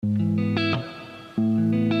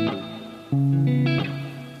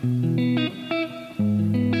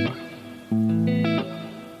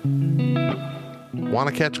Want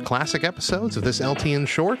to catch classic episodes of this LTN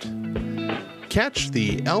Short? Catch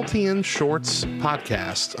the LTN Shorts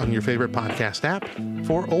podcast on your favorite podcast app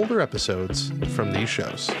for older episodes from these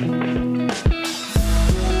shows.